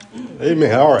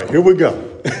Amen. All right, here we go.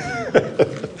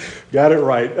 Got it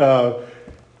right.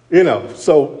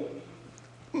 So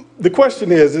the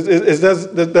question is does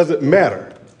it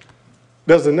matter?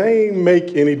 Does the name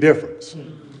make any difference?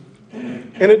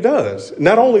 And it does.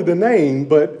 Not only the name,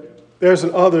 but there's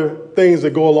other things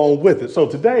that go along with it. So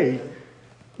today,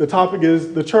 the topic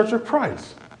is the Church of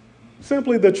Christ.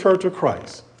 Simply the Church of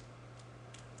Christ.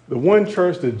 The one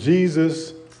church that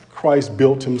Jesus Christ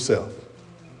built himself.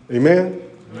 Amen?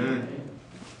 Amen.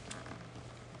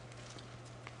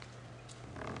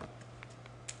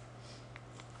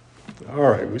 All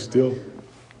right, we still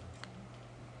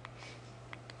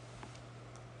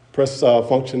press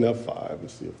function F5.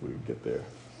 Let's see if we can get there.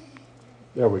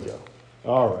 There we go.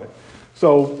 All right.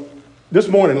 So this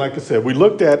morning, like I said, we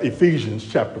looked at Ephesians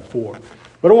chapter 4.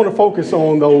 But I want to focus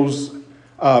on those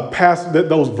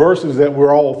those verses that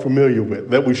we're all familiar with,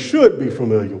 that we should be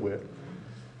familiar with.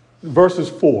 Verses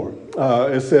 4,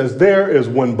 it says, "There is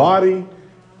one body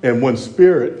and one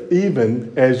spirit,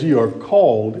 even as ye are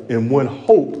called in one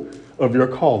hope of your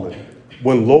calling.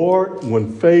 One Lord,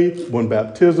 one faith, one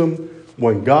baptism,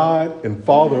 one God and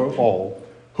Father of all,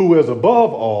 who is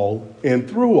above all and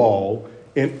through all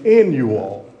and in you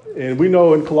all." And we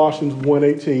know in Colossians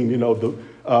 1:18,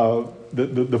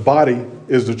 the body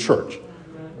is the church.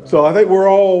 So I think we're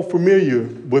all familiar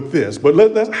with this. But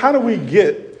how do we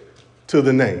get to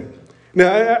the name?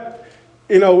 Now,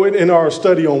 in our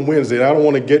study on Wednesday, I don't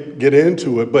want to get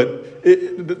into it, but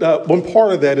one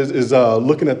part of that is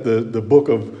looking at the book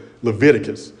of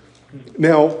Leviticus.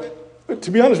 Now,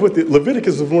 to be honest with you,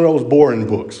 Leviticus is one of those boring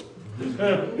books.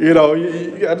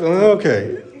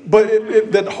 Okay.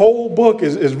 But that whole book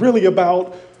is really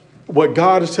about what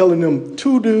God is telling them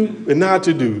to do and not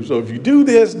to do. So if you do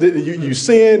this, you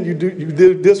sin, you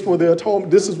did this for the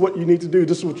atonement, this is what you need to do,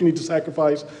 this is what you need to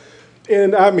sacrifice.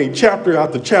 And I mean, chapter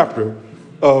after chapter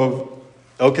of,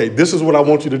 okay, this is what I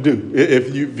want you to do.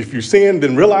 If you sin,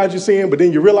 then realize you sin, but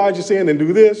then you realize you sin and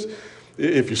do this.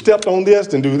 If you stepped on this,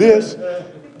 then do this.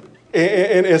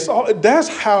 And that's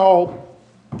how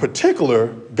particular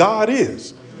God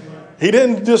is. He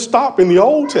didn't just stop in the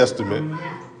Old Testament.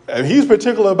 And he's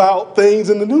particular about things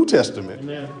in the New Testament.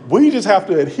 Amen. We just have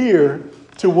to adhere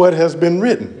to what has been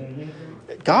written.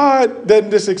 God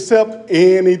doesn't just accept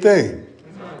anything.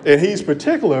 And he's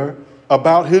particular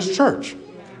about his church.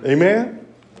 Amen?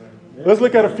 Let's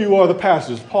look at a few other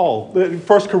passages. Paul, 1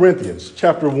 Corinthians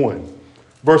chapter 1,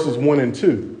 verses 1 and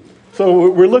 2. So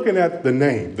we're looking at the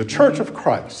name, the Church of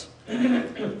Christ.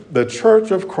 The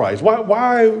Church of Christ.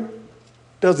 Why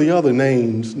does the other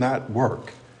names not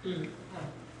work?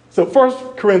 So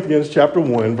 1 Corinthians chapter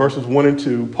 1, verses 1 and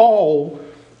 2, Paul,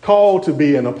 called to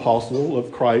be an apostle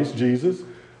of Christ Jesus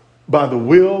by the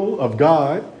will of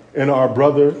God, and our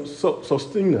brother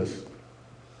Sosthenes,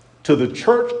 to the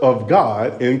church of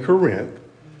God in Corinth,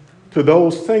 to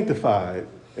those sanctified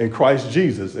in Christ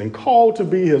Jesus and called to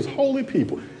be his holy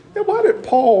people. And why did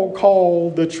Paul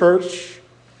call the church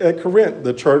at Corinth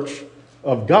the church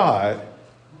of God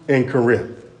in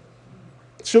Corinth?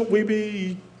 Should we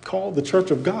be called the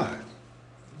church of God?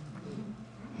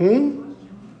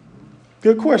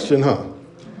 Good question, huh?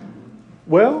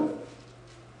 Well,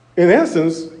 in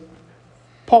essence,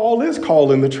 Paul is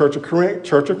calling the church of Corinth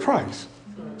church of Christ.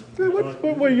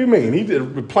 What do you mean? He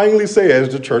plainly says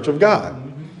the church of God.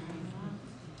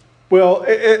 Well,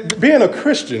 being a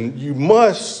Christian, you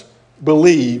must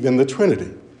believe in the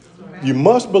Trinity. You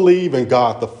must believe in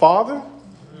God the Father,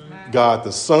 God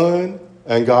the Son,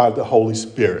 and God the Holy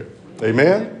Spirit.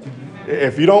 Amen?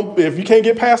 If you can't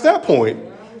get past that point,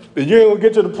 then you ain't going to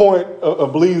get to the point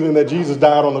of believing that Jesus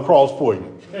died on the cross for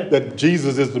you, that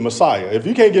Jesus is the Messiah. If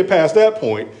you can't get past that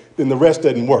point, then the rest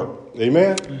doesn't work.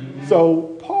 Amen? Mm-hmm.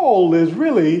 So Paul is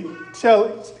really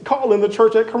calling the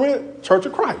church at Corinth Church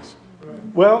of Christ. Right.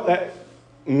 Well,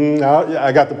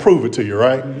 I got to prove it to you,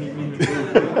 right?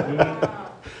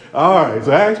 All right,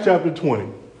 so Acts chapter 20,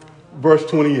 verse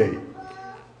 28.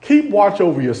 "Keep watch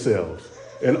over yourselves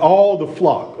and all the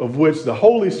flock of which the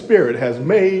Holy Spirit has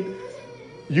made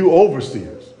you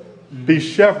overseers. Be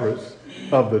shepherds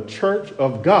of the church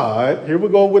of God." Here we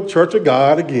go with church of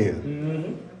God again.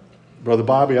 Mm-hmm. Brother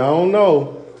Bobby, I don't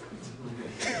know.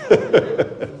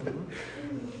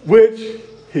 "Which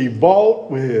he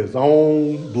bought with his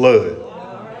own blood."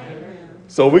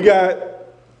 So we got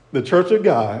the church of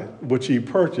God, which he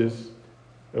purchased,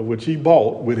 which he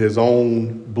bought with his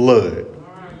own blood.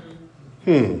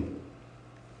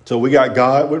 So we got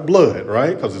God with blood,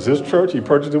 right? Because it's his church. He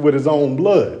purchased it with his own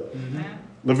blood. Mm-hmm.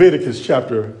 Leviticus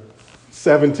chapter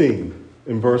 17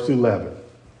 in verse 11.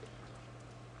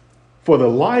 "For the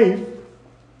life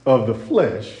of the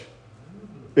flesh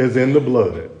is in the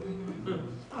blood,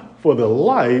 For the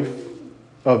life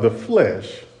of the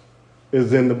flesh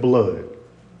is in the blood.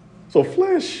 So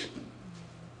flesh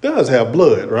does have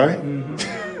blood, right?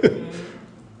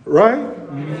 Right?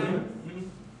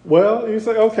 Well, you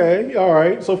say, okay, all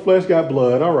right, so flesh got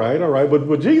blood, all right.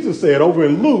 But Jesus said over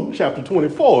in Luke chapter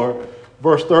 24,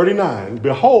 verse 39,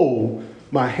 behold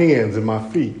my hands and my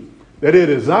feet, that it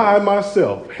is I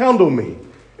myself. Handle me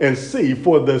and see,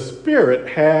 for the spirit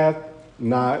hath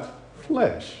not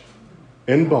flesh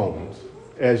and bones,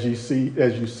 as you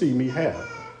see me have.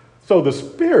 So the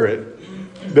spirit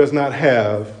does not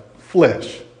have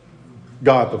flesh.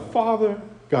 God the Father,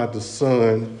 God the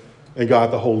Son, and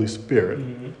God the Holy Spirit.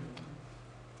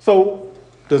 So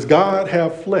does God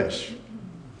have flesh?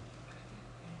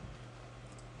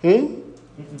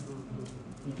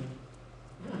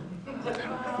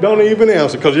 Don't even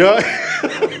answer, because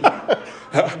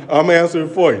I'm answering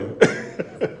for you.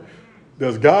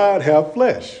 Does God have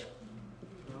flesh?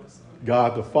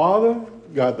 God the Father,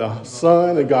 God the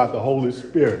Son, and God the Holy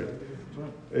Spirit.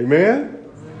 Amen?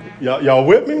 Y'all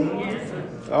with me?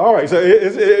 All right, so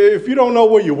if you don't know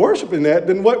where you're worshiping at,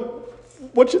 then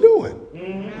what you doing?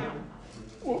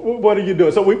 What are you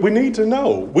doing? So we need to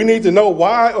know. We need to know,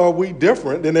 why are we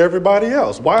different than everybody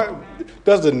else? Why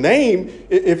does the name,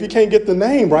 if you can't get the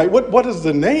name right, what is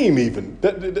the name even?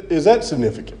 Is that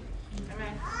significant?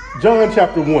 John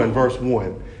chapter 1, verse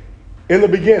 1. In the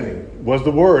beginning was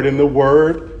the Word, and the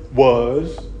Word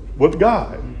was with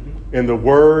God, and the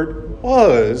Word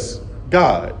was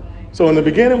God. So in the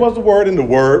beginning was the Word, and the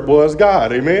Word was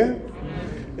God. Amen?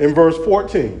 In verse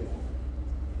 14,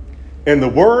 and the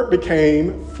Word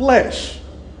became flesh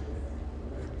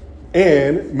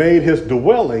and made his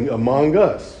dwelling among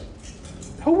us.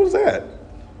 Who was that?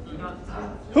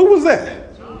 Who was that?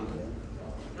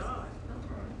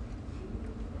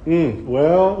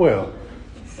 Well.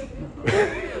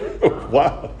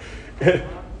 Wow.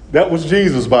 That was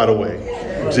Jesus, by the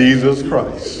way. Jesus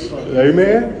Christ.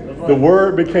 Amen? The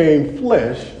Word became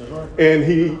flesh, and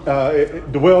he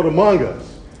dwelled among us.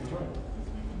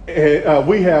 And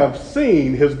we have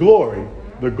seen his glory,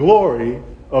 the glory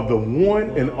of the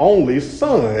one and only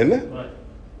Son,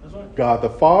 God the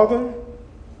Father,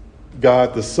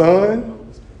 God the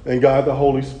Son, and God the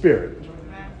Holy Spirit.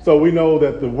 So we know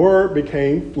that the Word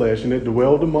became flesh and it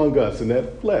dwelled among us, and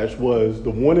that flesh was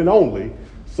the one and only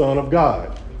Son of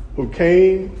God, who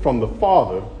came from the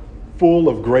Father, full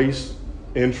of grace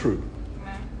and truth.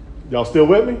 Y'all still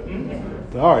with me?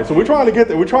 All right, so we're trying to get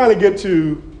there. We're trying to get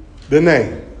to the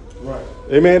name. Right.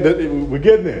 Amen. We're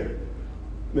getting there.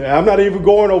 Now, I'm not even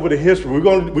going over the history.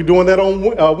 We're doing that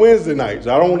on Wednesday nights.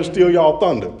 I don't want to steal y'all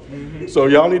thunder. So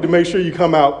y'all need to make sure you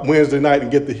come out Wednesday night and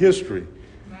get the history.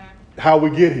 How we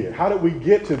get here. How did we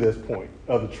get to this point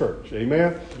of the church?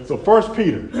 Amen. So 1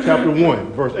 Peter chapter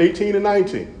 1, verse 18 and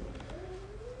 19.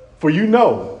 For you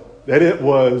know that it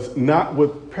was not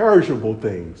with perishable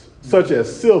things, such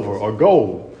as silver or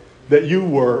gold, that you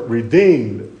were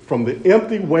redeemed from the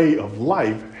empty way of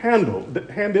life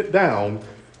handed down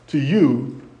to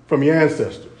you from your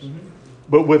ancestors,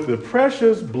 but with the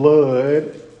precious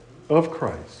blood of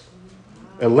Christ,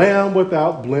 a lamb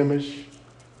without blemish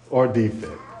or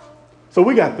defect. So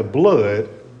we got the blood.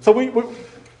 So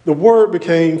the Word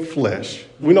became flesh.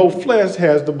 We know flesh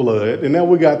has the blood, and now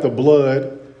we got the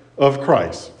blood of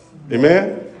Christ.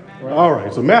 Amen? Right. All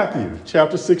right, so Matthew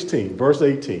chapter 16, verse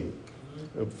 18.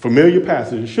 A familiar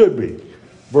passage, it should be.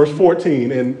 Verse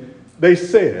 14, and they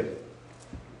said,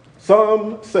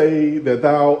 some say that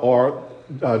thou art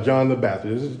John the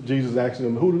Baptist. Jesus asking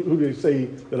them, who do they say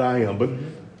that I am? But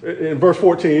in verse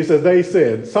 14, he says, they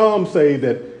said, some say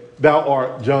that thou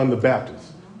art John the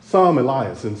Baptist, some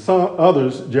Elias, and some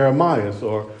others Jeremiah,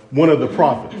 or one of the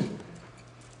prophets.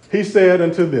 He said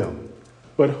unto them,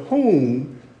 but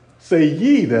whom say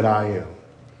ye that I am?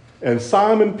 And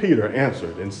Simon Peter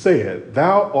answered and said,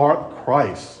 thou art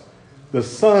Christ, the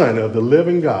Son of the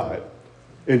living God.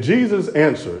 And Jesus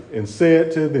answered and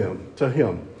said to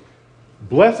him,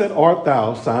 blessed art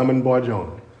thou, Simon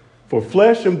Bar-Jonah, for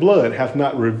flesh and blood hath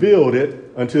not revealed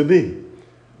it unto thee,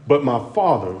 but my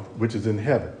Father which is in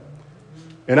heaven.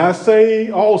 And I say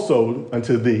also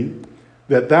unto thee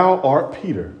that thou art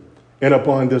Peter, and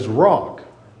upon this rock.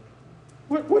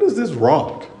 What is this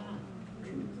rock?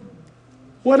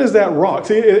 What is that rock?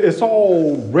 See, it's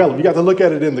all relevant. You got to look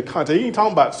at it in the context. He ain't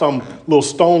talking about some little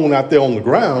stone out there on the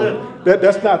ground.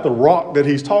 That's not the rock that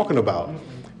he's talking about.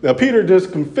 Now, Peter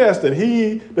just confessed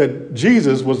that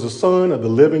Jesus was the Son of the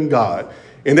living God,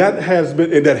 and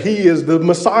that he is the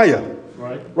Messiah.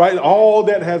 Right? All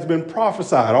that has been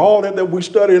prophesied, all that we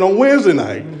studied on Wednesday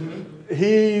night,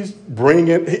 he's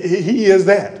bringing. He is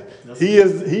that. He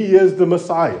is the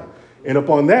Messiah. And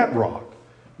upon that rock,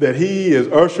 that he is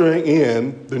ushering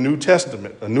in the New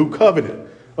Testament, a new covenant.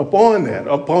 Upon that,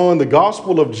 upon the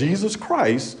gospel of Jesus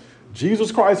Christ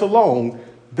alone,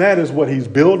 that is what he's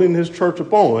building his church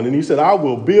upon. And he said, I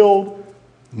will build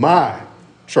my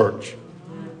church.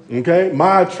 Okay,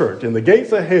 my church. And the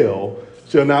gates of hell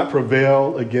shall not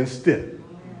prevail against it.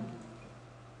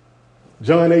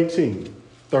 John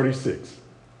 18:36.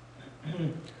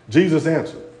 Jesus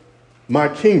answered, my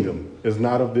kingdom is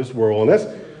not of this world. And that's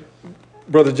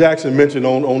Brother Jackson mentioned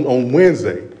on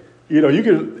Wednesday. You know, you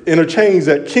can interchange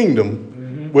that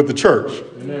kingdom with the church.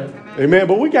 Amen.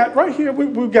 But we got right here,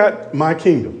 we got my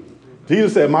kingdom.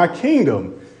 Jesus said, my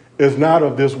kingdom is not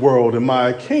of this world. And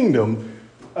my kingdom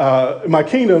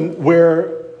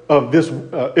where of this,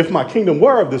 if my kingdom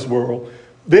were of this world,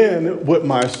 then would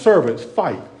my servants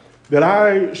fight, that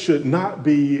I should not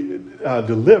be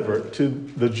delivered to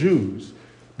the Jews.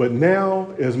 But now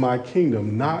is my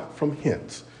kingdom not from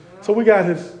hence. So we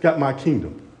got my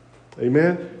kingdom.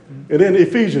 Amen. And then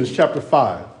Ephesians chapter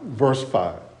 5, verse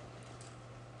 5.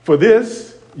 For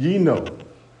this ye know,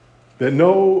 that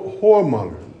no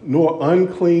whoremonger, nor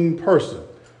unclean person,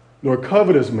 nor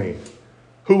covetous man,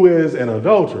 who is an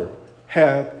adulterer,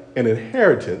 hath an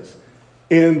inheritance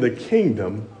in the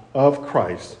kingdom of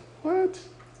Christ. What?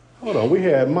 Hold on, we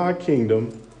had my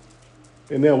kingdom,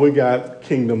 and now we got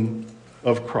kingdom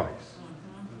of Christ.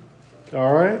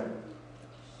 All right?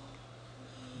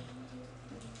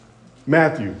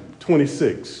 Matthew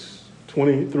 26,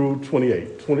 20 through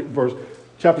 28,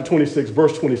 chapter 26,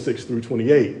 verse 26 through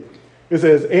 28. It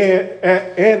says,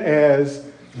 and as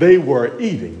they were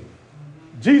eating,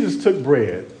 Jesus took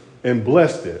bread and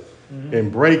blessed it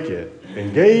and brake it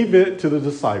and gave it to the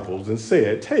disciples and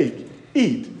said, take,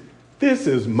 eat, this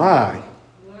is my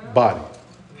body,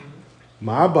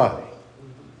 my body.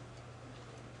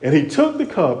 And he took the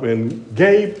cup and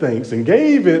gave thanks and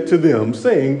gave it to them,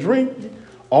 saying, drink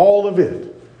all of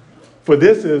it, for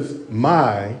this is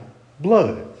my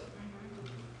blood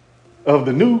of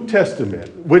the New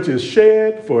Testament, which is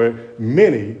shed for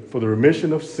many for the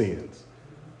remission of sins.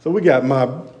 So we got my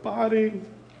body,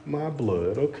 my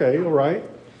blood. Okay, all right.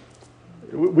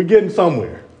 We're getting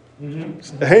somewhere.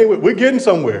 Hey, we're getting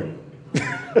somewhere.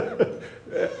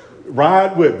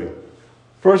 Ride with me.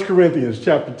 1 Corinthians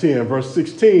chapter 10, verse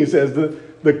 16 says,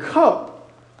 the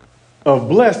cup of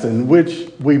blessing which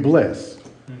we bless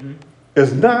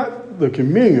is not the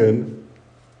communion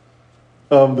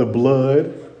of the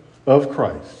blood of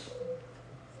Christ.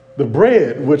 The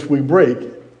bread which we break,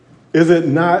 is it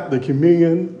not the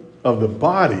communion of the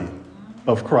body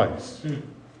of Christ?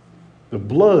 The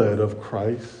blood of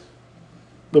Christ,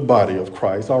 the body of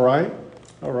Christ. All right?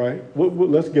 All right.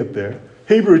 Let's get there.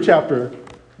 Hebrews chapter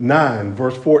 9,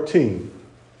 verse 14.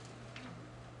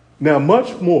 Now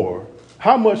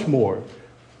how much more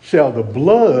shall the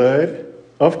blood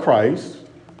of Christ,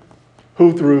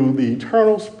 who through the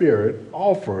eternal Spirit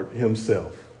offered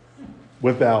himself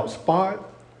without spot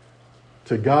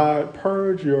to God,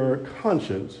 purge your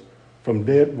conscience from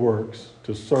dead works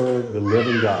to serve the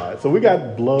living God. So we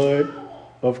got blood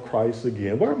of Christ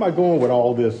again. Where am I going with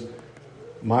all this,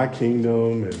 my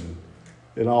kingdom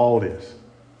and all this?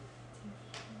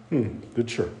 The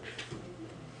church.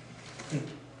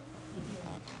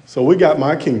 So we got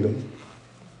my kingdom,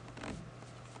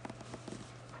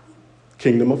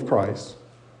 kingdom of Christ.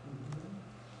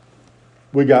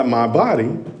 We got my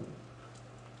body,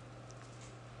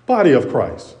 body of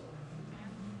Christ.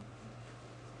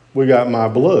 We got my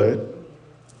blood.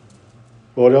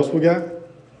 What else we got?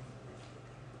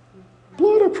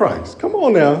 Blood of Christ. Come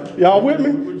on now. Y'all with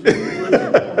me?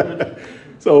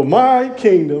 So my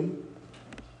kingdom,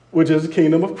 which is the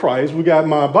kingdom of Christ. We got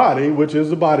my body, which is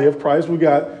the body of Christ. We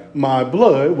got my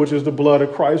blood, which is the blood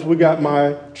of Christ. We got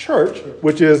my church,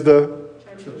 which is the...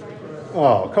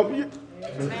 Oh, come...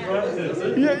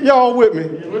 Y'all with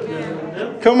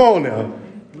me? Come on now.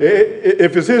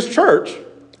 If it's his church,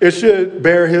 it should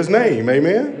bear his name.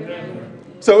 Amen?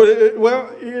 So,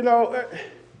 well,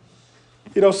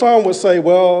 some would say,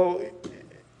 well,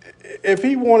 if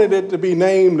he wanted it to be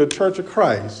named the Church of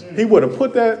Christ, he would have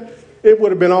put that, it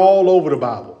would have been all over the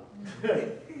Bible.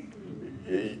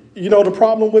 You know the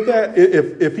problem with that?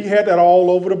 If he had that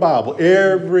all over the Bible,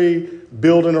 every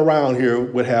building around here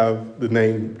would have the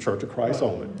name Church of Christ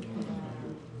on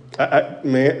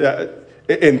it.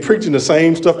 And preaching the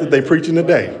same stuff that they preaching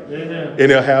today. Amen. And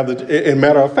they'll have and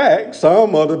matter of fact,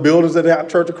 some of the buildings that have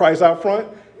Church of Christ out front,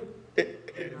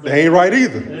 they ain't right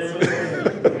either.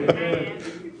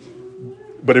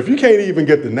 But if you can't even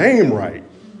get the name right,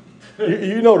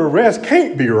 you know the rest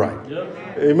can't be right. Yep.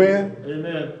 Amen.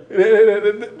 Amen.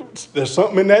 There's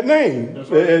something in that name. That's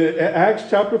right. Acts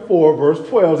chapter 4, verse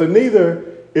 12. And neither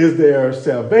is there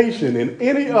salvation in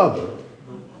any other,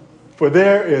 for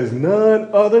there is none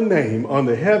other name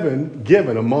under heaven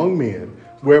given among men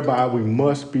whereby we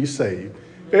must be saved.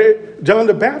 John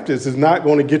the Baptist is not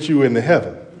going to get you into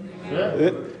heaven.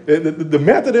 Yeah. The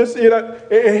Methodists, and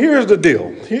here's the deal.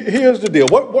 Here's the deal.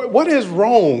 What is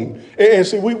wrong? And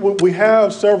see, we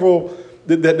have several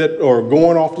that are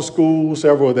going off to school,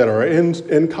 several that are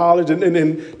in college, and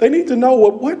they need to know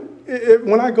what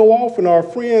when I go off and our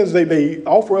friends, they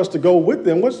offer us to go with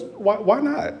them. Why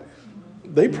not?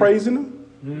 They praising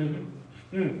them.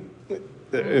 Mm-hmm.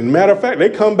 As a matter of fact, they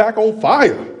come back on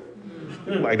fire.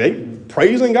 Like they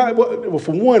praising God. Well,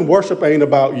 for one, worship ain't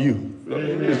about you.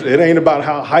 It ain't about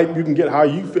how hype you can get, how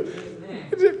you feel.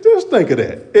 Just think of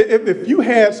that. If you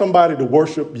had somebody to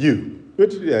worship you,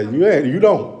 which you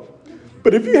don't.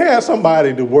 But if you had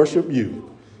somebody to worship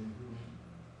you,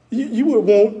 you would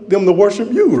want them to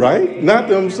worship you, right? Not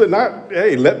them sitting,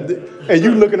 and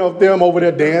you looking up them over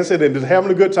there dancing and just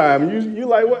having a good time. And you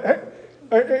like, what?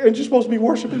 Hey, aren't you supposed to be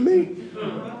worshiping me?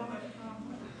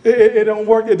 It don't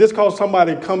work. It just cause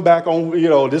somebody come back on,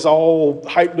 this all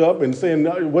hyped up and saying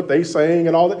what they saying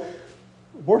and all that.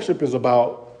 Worship is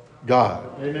about God.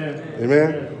 Amen.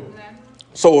 Amen.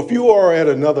 So if you are at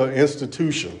another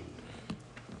institution,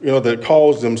 that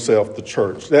calls themselves the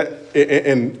church,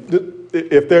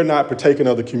 if they're not partaking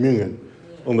of the communion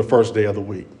on the first day of the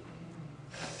week,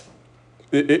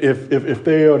 if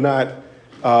they are not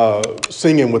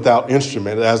singing without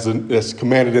instrument, as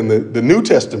commanded in the New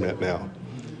Testament now.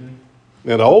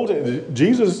 Now,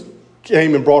 Jesus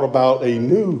came and brought about a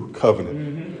new covenant.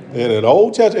 Mm-hmm. And in the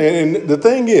Old Testament, and the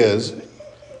thing is,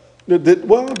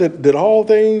 did all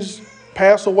things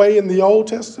pass away in the Old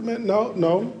Testament?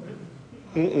 No.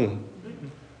 Mm-mm.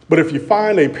 But if you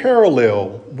find a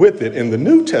parallel with it in the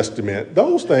New Testament,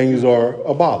 those things are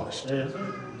abolished. Yes.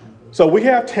 So we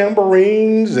have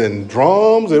tambourines and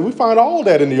drums, and we find all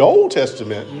that in the Old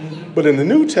Testament. Mm-hmm. But in the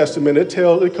New Testament, it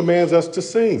commands us to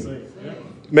sing.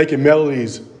 Making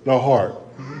melodies in our heart.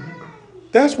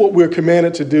 That's what we're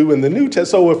commanded to do in the New Testament.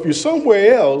 So if you're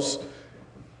somewhere else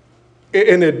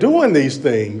and they're doing these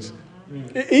things,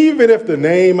 even if the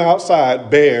name outside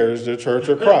bears the Church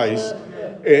of Christ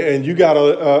and you got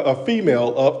a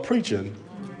female up preaching,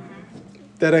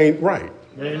 that ain't right.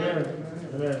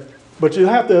 Amen. But you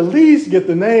have to at least get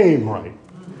the name right.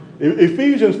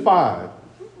 Ephesians 5,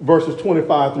 verses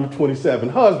 25 through 27.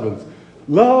 Husbands,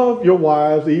 love your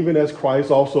wives even as Christ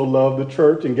also loved the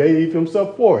church and gave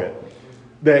himself for it,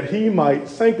 that he might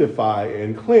sanctify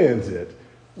and cleanse it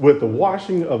with the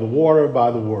washing of the water by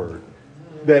the word,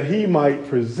 that he might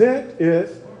present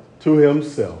it to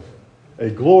himself, a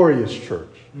glorious church,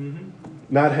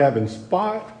 not having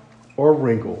spot or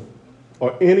wrinkle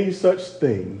or any such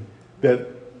thing,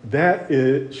 that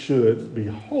it should be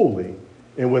holy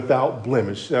and without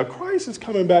blemish. Now, Christ is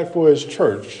coming back for his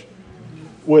church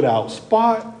without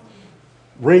spot,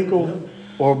 wrinkle,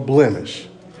 or blemish.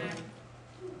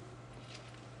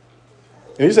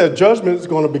 And he said judgment is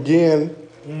going to begin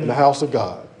in the house of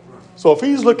God. So if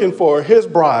he's looking for his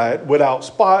bride without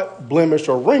spot, blemish,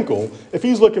 or wrinkle, if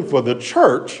he's looking for the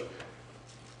church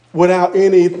without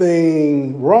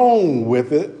anything wrong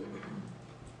with it,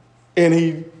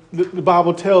 and the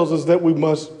Bible tells us that we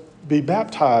must be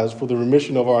baptized for the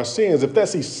remission of our sins, if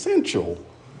that's essential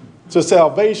to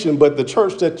salvation, but the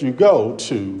church that you go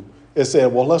to has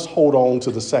said, well, let's hold on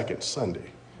to the second Sunday.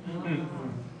 Mm-hmm.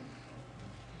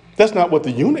 That's not what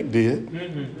the eunuch did.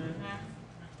 Mm-hmm.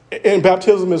 And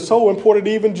baptism is so important,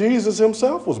 even Jesus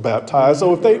himself was baptized.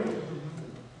 So if they,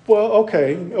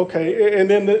 okay. And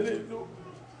then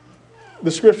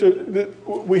the scripture,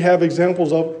 we have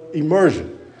examples of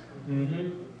immersion. Mm-hmm.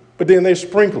 But then they're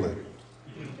sprinkling.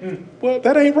 Mm-hmm. Well,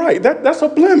 that ain't right. That's a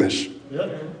blemish.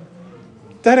 Yep.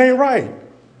 That ain't right.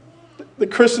 The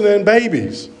christening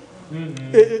babies.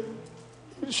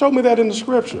 Mm-hmm. Show me that in the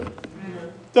scripture.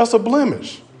 That's a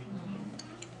blemish.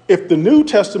 If the New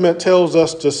Testament tells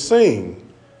us to sing,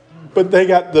 but they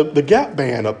got the Gap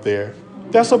band up there,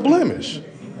 that's a blemish.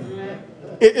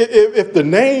 If the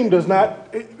name does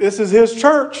not, this is his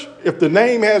church. If the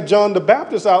name has John the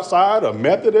Baptist outside, or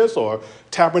Methodist, or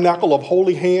Tabernacle of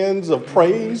Holy Hands of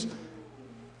Praise,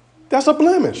 that's a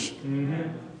blemish.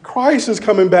 Mm-hmm. Christ is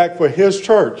coming back for his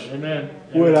church. Amen.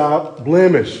 Without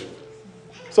blemish.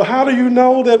 So how do you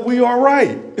know that we are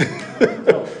right?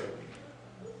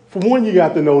 For one, you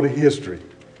got to know the history.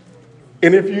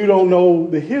 And if you don't know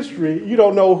the history, you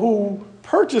don't know who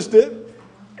purchased it.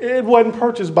 It wasn't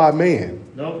purchased by man.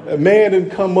 Nope. A man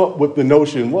didn't come up with the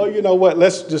notion, well, you know what,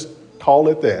 let's just call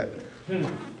it that.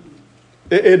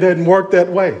 It doesn't work that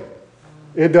way.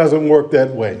 It doesn't work that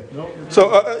way. Nope. So,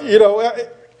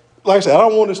 like I said, I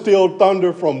don't want to steal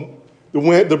thunder from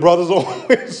the brothers on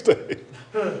Wednesday.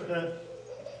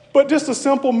 But just a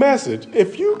simple message.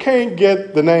 If you can't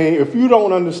get the name, if you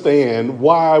don't understand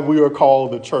why we are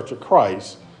called the Church of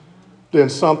Christ, then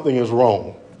something is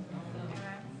wrong.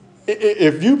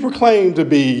 If you proclaim to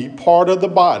be part of the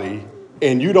body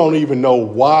and you don't even know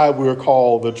why we're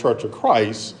called the Church of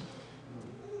Christ,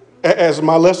 as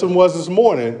my lesson was this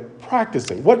morning,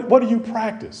 practicing. What do you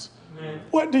practice?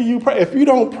 What do you practice? If you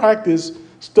don't practice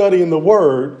studying the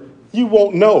Word, you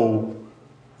won't know.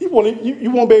 You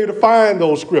won't be able to find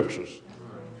those scriptures.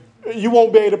 You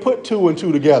won't be able to put two and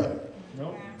two together.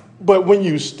 Nope. But when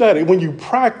you study, when you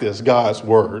practice God's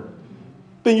Word,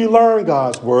 then you learn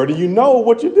God's Word and you know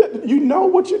what you did. You know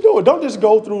what you're doing. Don't just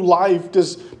go through life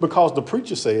just because the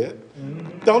preacher said.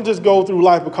 Don't just go through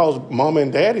life because mama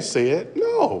and daddy said.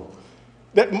 No.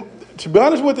 To be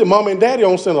honest with you, mama and daddy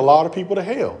don't send a lot of people to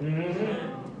hell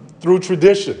through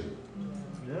tradition.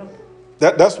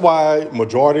 That's why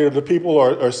majority of the people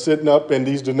are sitting up in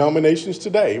these denominations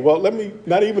today. Well,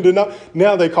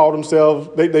 now they call themselves,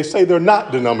 they say they're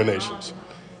not denominations.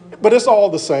 But it's all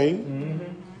the same.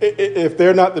 If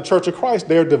they're not the Church of Christ,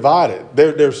 they're divided.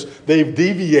 They've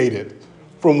deviated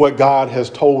from what God has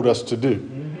told us to do.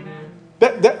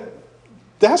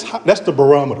 That's the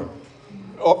barometer.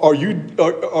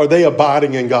 Are they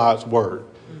abiding in God's Word?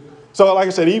 So like I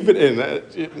said,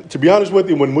 to be honest with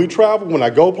you, when we travel, when I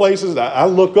go places, I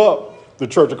look up the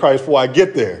Church of Christ before I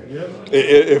get there. Yep.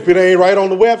 If it ain't right on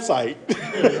the website,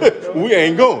 we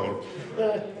ain't going.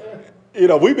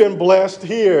 We've been blessed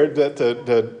here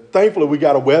that thankfully we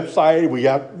got a website, we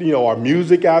got, our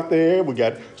music out there, we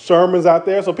got sermons out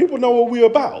there, so people know what we're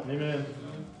about. Amen.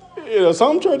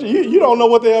 Some churches, you don't know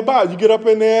what they're about. You get up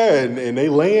in there and they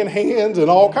laying hands and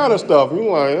all kind of stuff. You're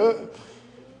like,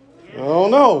 I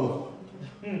don't know.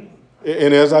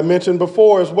 And as I mentioned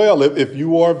before as well, if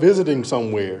you are visiting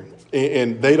somewhere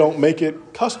and they don't make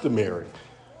it customary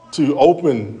to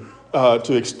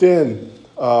extend,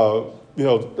 the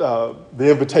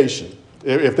invitation,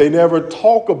 if they never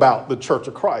talk about the Church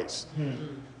of Christ,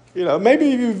 maybe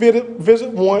you visit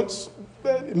once,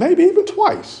 maybe even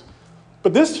twice.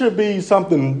 But this should be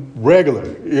something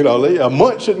regular. A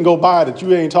month shouldn't go by that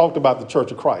you ain't talked about the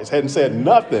Church of Christ, hadn't said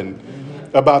nothing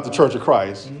about the Church of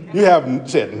Christ. You haven't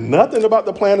said nothing about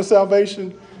the plan of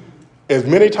salvation. As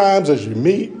many times as you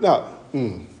meet,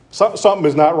 something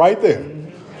is not right there.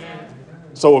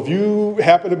 So if you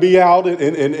happen to be out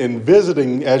and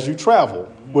visiting as you travel,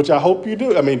 which I hope you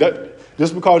do,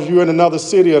 just because you're in another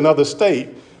city, another state,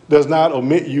 does not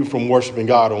omit you from worshiping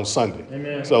God on Sunday.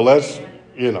 Amen. So let's,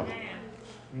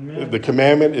 the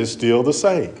commandment is still the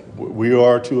same. We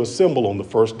are to assemble on the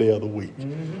first day of the week.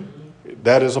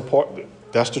 That is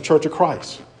that's the Church of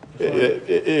Christ.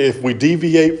 If we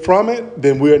deviate from it,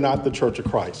 then we're not the Church of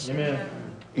Christ. Amen.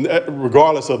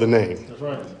 Regardless of the name. That's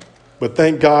right. But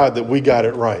thank God that we got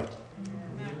it right.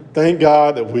 Thank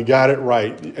God that we got it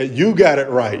right. You got it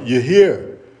right. You're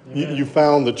here. You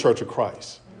found the Church of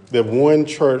Christ. The one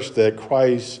church that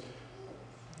Christ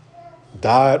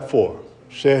died for,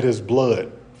 shed his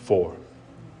blood for.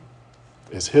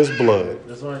 It's his blood.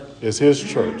 That's right. It's his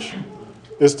church.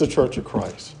 It's the Church of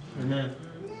Christ. Amen.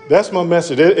 That's my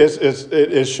message.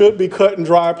 It should be cut and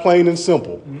dry, plain and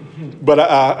simple. But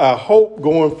I hope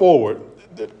going forward,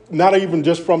 not even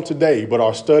just from today, but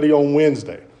our study on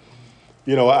Wednesday,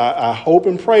 I hope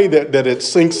and pray that it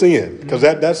sinks in,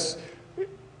 because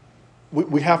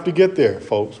we have to get there,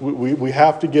 folks. We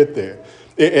have to get there.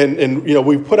 And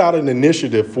we've put out an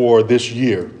initiative for this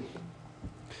year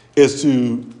is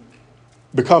to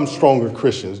become stronger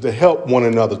Christians, to help one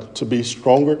another to be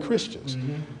stronger Christians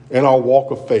in our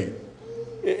walk of faith.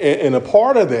 And a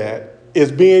part of that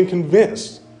is being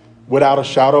convinced without a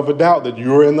shadow of a doubt that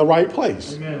you're in the right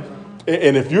place. Amen.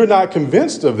 And if you're not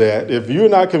convinced of that, if you're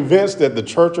not convinced that the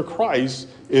Church of Christ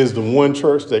is the one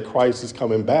church that Christ is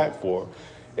coming back for,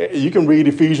 you can read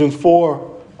Ephesians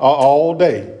 4 all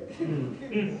day.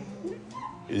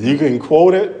 You can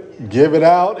quote it, give it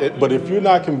out, but if you're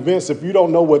not convinced, if you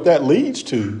don't know what that leads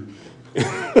to,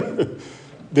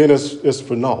 then it's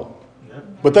for naught.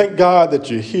 But thank God that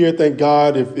you're here. Thank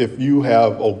God if you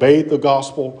have obeyed the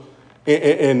gospel and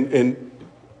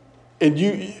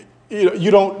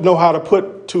you don't know how to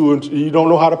put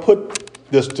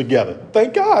this together.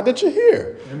 Thank God that you're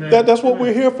here. That's what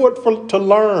we're here for to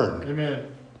learn. Amen.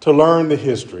 To learn the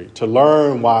history, to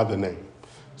learn why the name.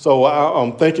 So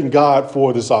I'm thanking God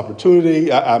for this opportunity.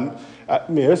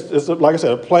 It's like I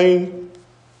said, a plain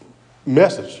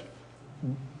message.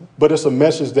 but it's a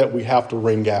message that we have to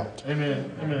ring out.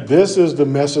 Amen. Amen. This is the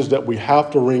message that we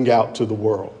have to ring out to the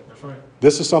world. That's right.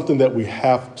 This is something that we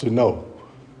have to know.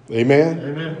 Amen?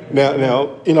 Amen.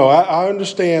 Now, I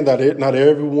understand that not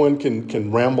everyone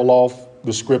can ramble off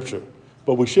the scripture,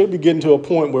 but we should be getting to a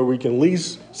point where we can at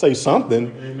least say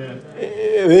something. Amen.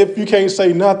 And if you can't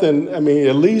say nothing, I mean,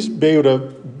 at least be able to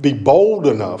be bold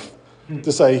enough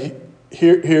to say,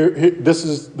 here, this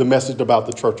is the message about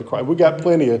the Church of Christ. We got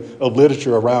plenty of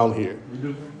literature around here,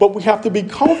 but we have to be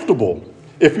comfortable.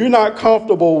 If you're not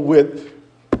comfortable with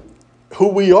who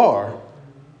we are,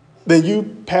 then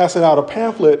you passing out a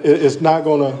pamphlet is not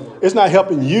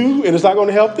helping you, and it's not going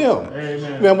to help them.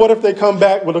 Amen. Now, what if they come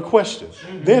back with a question?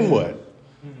 Then what?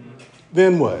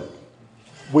 Then what?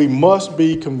 We must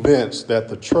be convinced that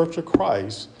the Church of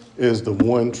Christ is the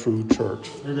one true church.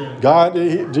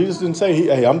 Amen. Jesus didn't say,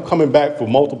 hey, I'm coming back for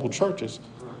multiple churches.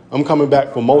 I'm coming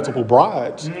back for multiple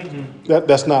brides.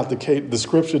 That's not the case. The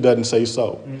scripture doesn't say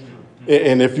so.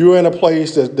 And if you're in a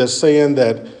place that's saying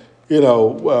that,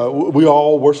 we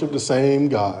all worship the same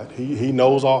God, he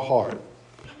knows our heart.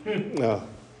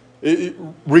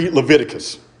 Read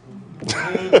Leviticus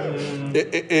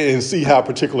and see how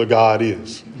particular God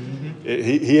is.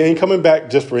 He ain't coming back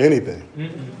just for anything.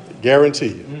 Guarantee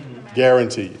you.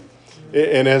 Guarantee you.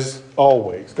 And as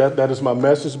always, that is my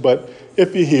message. But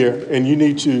if you're here and you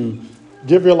need to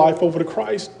give your life over to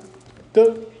Christ,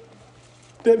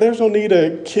 there's no need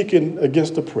of kicking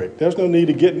against the prick. There's no need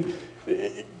of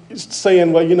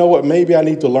saying, well, you know what, maybe I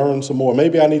need to learn some more.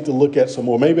 Maybe I need to look at some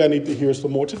more. Maybe I need to hear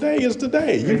some more. Today is the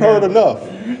day. You've heard enough.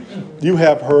 You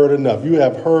have heard enough. You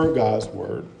have heard God's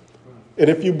word. And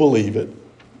if you believe it,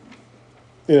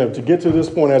 to get to this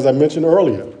point, as I mentioned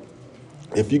earlier,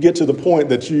 if you get to the point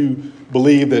that you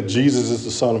believe that Jesus is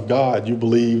the Son of God, you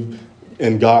believe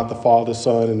in God the Father,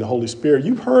 Son, and the Holy Spirit,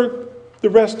 you've heard the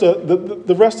rest of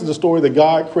the story that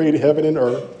God created heaven and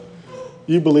earth.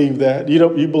 You believe that.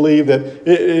 You believe that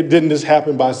it didn't just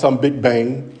happen by some big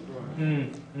bang.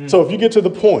 So if you get to the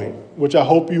point, which I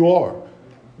hope you are,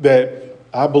 that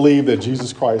I believe that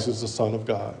Jesus Christ is the Son of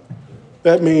God,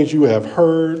 that means you have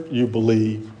heard, you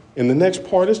believe, and the next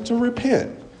part is to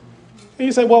repent. And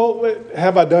you say, well,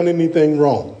 have I done anything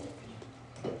wrong?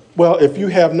 Well, if you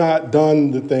have not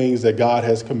done the things that God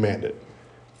has commanded,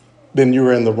 then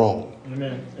you're in the wrong.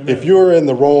 Amen. Amen. If you're in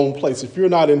the wrong place, if you're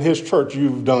not in his church,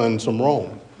 you've done some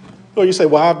wrong. So you say,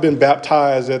 well, I've been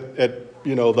baptized at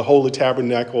the Holy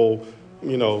Tabernacle,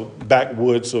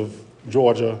 backwoods of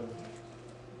Georgia.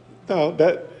 No,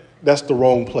 that's the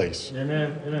wrong place.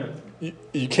 Amen. Amen.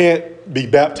 You can't be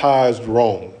baptized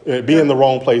wrong, be in the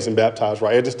wrong place and baptized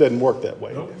right. It just doesn't work that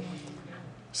way. Nope.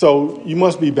 So you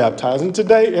must be baptized. And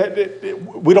today,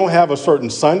 we don't have a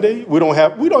certain Sunday. We don't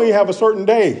even have a certain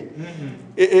day.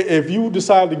 If you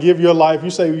decide to give your life, you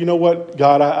say, you know what,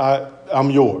 God, I'm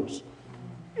yours.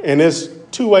 And it's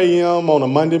 2 a.m. on a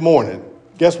Monday morning.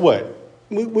 Guess what?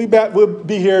 We'll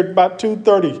be here about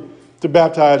 2:30 to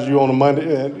baptize you on a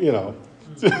Monday,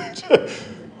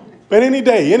 But any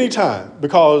day, any time,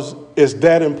 because it's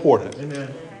that important. Amen.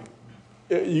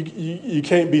 You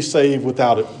can't be saved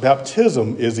without it.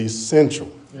 Baptism is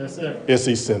essential. Yes, sir. It's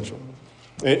essential.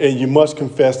 And you must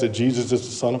confess that Jesus is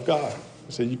the Son of God.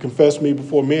 He said, you confess me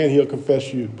before men, he'll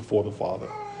confess you before the Father.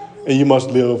 And you must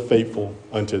live faithful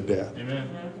unto death. Amen.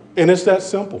 And it's that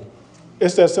simple.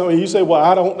 It's that simple. And you say,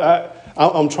 well,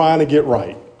 I'm trying to get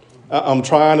right. I'm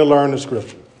trying to learn the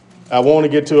scripture. I want to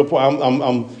get to a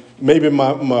point. Maybe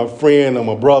my friend or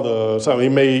my brother or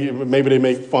something, maybe they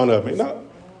make fun of me. No.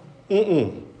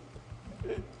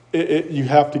 You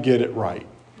have to get it right.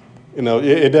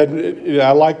 It doesn't.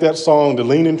 I like that song, The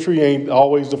Leaning Tree Ain't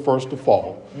Always the First to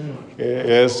Fall.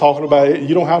 It's talking about it.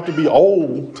 You don't have to be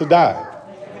old to die.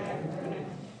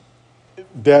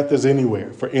 Death is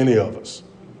anywhere for any of us.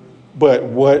 But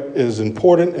what is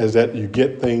important is that you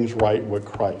get things right with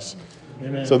Christ.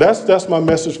 Amen. So that's my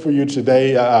message for you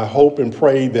today. I hope and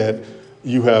pray that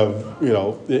you have,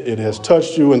 it has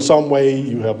touched you in some way.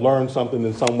 You have learned something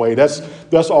in some way. That's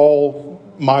all.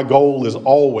 My goal is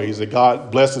always that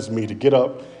God blesses me to get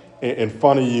up in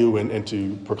front of you and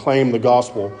to proclaim the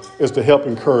gospel, is to help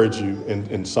encourage you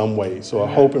in some way. So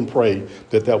I hope and pray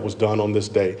that was done on this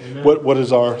day. What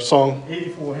is our song?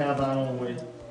 84, Have Thine Own Way.